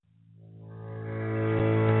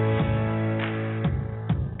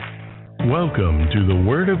Welcome to the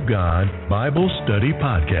Word of God Bible Study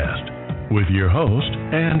Podcast with your host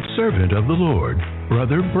and servant of the Lord,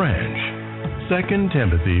 Brother Branch. 2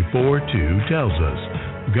 Timothy 4:2 tells us,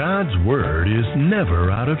 God's Word is never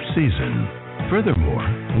out of season.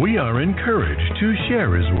 Furthermore, we are encouraged to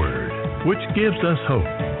share His Word, which gives us hope,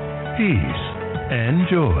 peace, and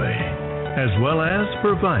joy, as well as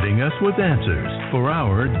providing us with answers for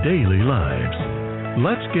our daily lives.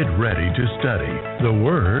 Let's get ready to study the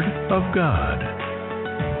Word of God.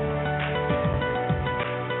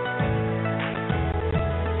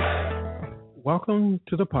 Welcome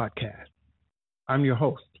to the podcast. I'm your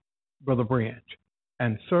host, Brother Branch,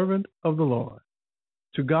 and servant of the Lord.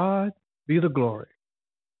 To God be the glory.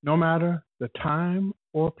 No matter the time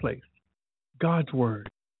or place, God's Word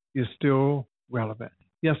is still relevant.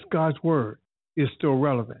 Yes, God's Word is still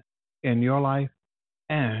relevant in your life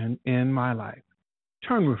and in my life.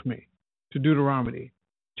 Turn with me to Deuteronomy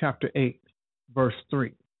chapter 8, verse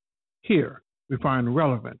 3. Here we find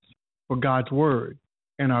relevance for God's Word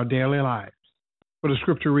in our daily lives. For the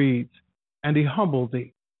scripture reads, And he humbled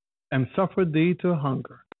thee, and suffered thee to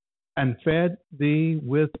hunger, and fed thee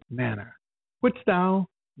with manna, which thou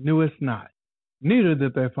knewest not, neither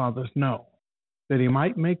did thy fathers know, that he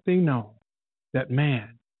might make thee know that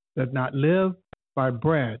man does not live by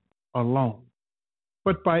bread alone,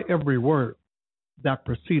 but by every word that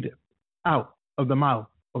proceedeth out of the mouth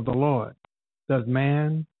of the Lord does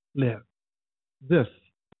man live. This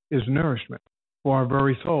is nourishment for our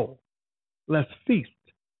very soul. Let's feast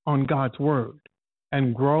on God's Word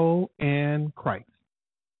and grow in Christ.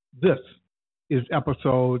 This is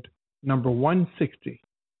episode number 160,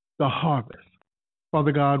 The Harvest.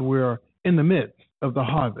 Father God, we're in the midst of the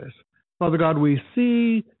harvest. Father God, we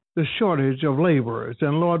see the shortage of laborers.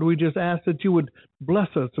 And Lord, we just ask that you would bless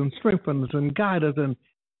us and strengthen us and guide us and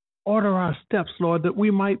order our steps, Lord, that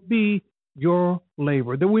we might be your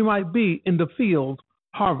labor, that we might be in the field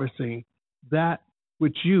harvesting that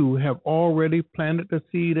which you have already planted the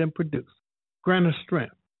seed and produced. Grant us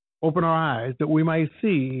strength. Open our eyes that we might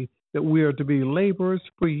see that we are to be laborers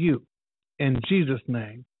for you. In Jesus'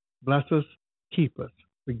 name, bless us, keep us,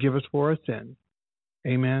 forgive us for our sins.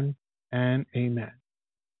 Amen and amen.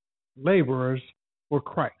 Laborers for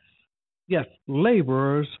Christ. Yes,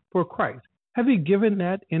 laborers for Christ. Have you given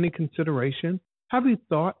that any consideration? Have you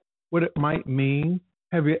thought what it might mean?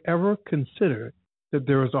 Have you ever considered that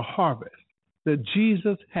there is a harvest that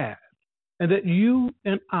Jesus has and that you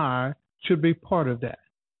and I should be part of that?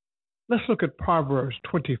 Let's look at Proverbs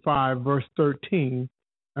 25, verse 13,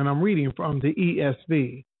 and I'm reading from the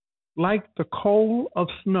ESV. Like the coal of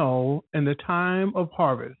snow in the time of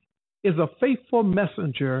harvest is a faithful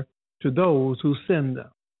messenger to those who send them.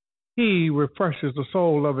 He refreshes the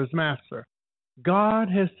soul of his master. God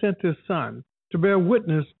has sent his Son to bear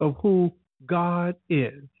witness of who God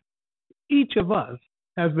is. Each of us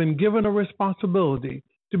has been given a responsibility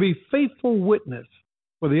to be faithful witness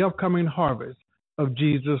for the upcoming harvest of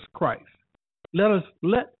Jesus Christ. Let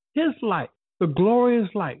his light, the glorious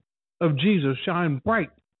light of Jesus, shine bright,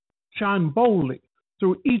 shine boldly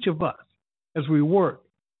through each of us as we work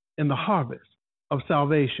in the harvest of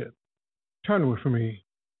salvation. Turn with me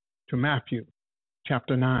to Matthew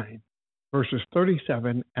chapter 9, verses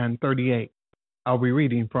 37 and 38. I'll be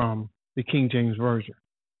reading from the King James Version.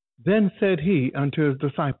 Then said he unto his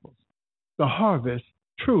disciples, The harvest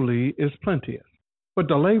truly is plenteous, but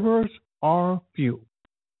the laborers are few.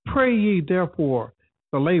 Pray ye therefore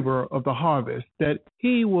the laborer of the harvest, that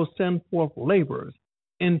he will send forth laborers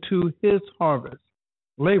into his harvest.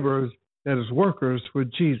 Laborers, that is, workers for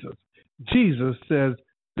Jesus. Jesus says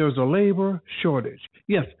there's a labor shortage.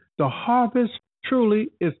 Yes, the harvest truly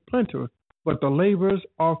is plenteous, but the laborers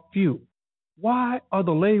are few. Why are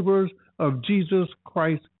the laborers of Jesus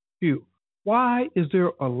Christ few? Why is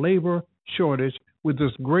there a labor shortage with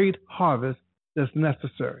this great harvest that's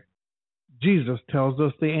necessary? Jesus tells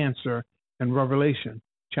us the answer in Revelation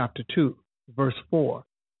chapter 2, verse 4.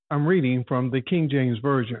 I'm reading from the King James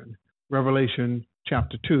Version, Revelation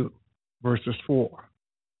chapter 2, verses 4.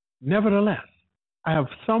 Nevertheless, I have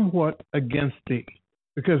somewhat against thee,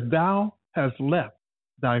 because thou hast left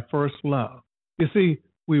thy first love. You see,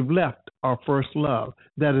 we've left our first love,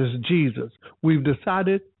 that is Jesus. We've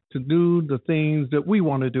decided to do the things that we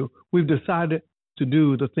want to do. We've decided to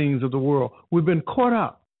do the things of the world. We've been caught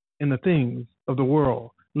up in the things of the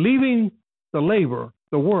world, leaving the labor,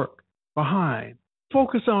 the work behind.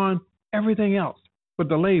 Focus on everything else but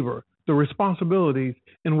the labor, the responsibilities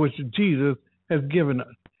in which Jesus has given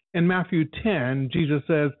us. In Matthew 10, Jesus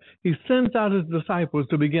says he sends out his disciples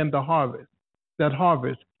to begin the harvest. That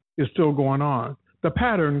harvest is still going on. The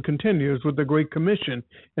pattern continues with the Great Commission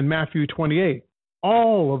in Matthew 28.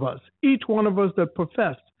 All of us, each one of us that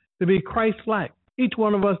profess to be Christ-like, each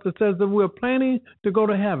one of us that says that we're planning to go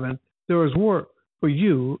to heaven, there is work for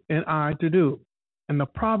you and I to do. And the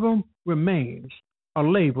problem remains a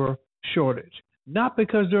labor shortage, not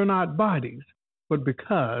because they're not bodies, but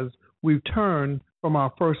because we've turned from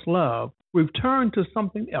our first love. We've turned to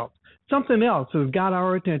something else. Something else has got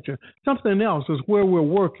our attention. Something else is where we're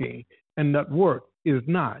working, and that work is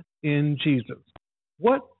not in Jesus.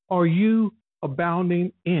 What are you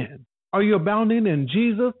abounding in? Are you abounding in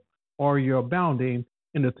Jesus, or are you abounding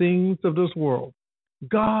in the things of this world?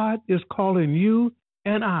 God is calling you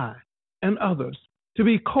and I and others to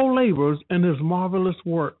be co-laborers in his marvelous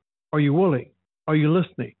work. Are you willing? Are you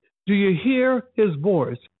listening? Do you hear his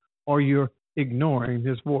voice, or you're ignoring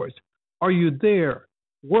his voice? Are you there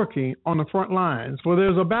working on the front lines where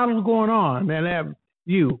there's a battle going on, and have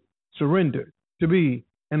you surrendered to be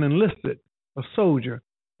an enlisted, a soldier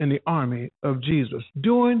in the army of Jesus,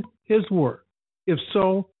 doing his work? If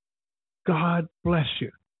so, God bless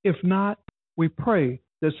you. If not, we pray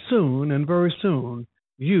that soon and very soon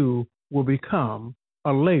you will become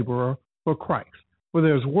a laborer for Christ. For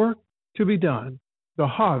there's work to be done. The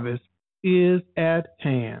harvest is at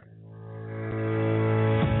hand.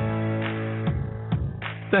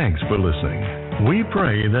 Thanks for listening. We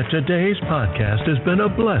pray that today's podcast has been a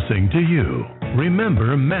blessing to you.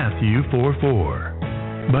 Remember Matthew 4:4.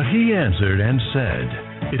 But he answered and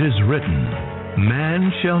said, "It is written,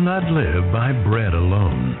 man shall not live by bread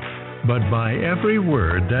alone, but by every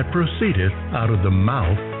word that proceedeth out of the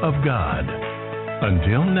mouth of God."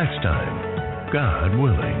 Until next time, God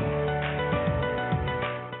willing.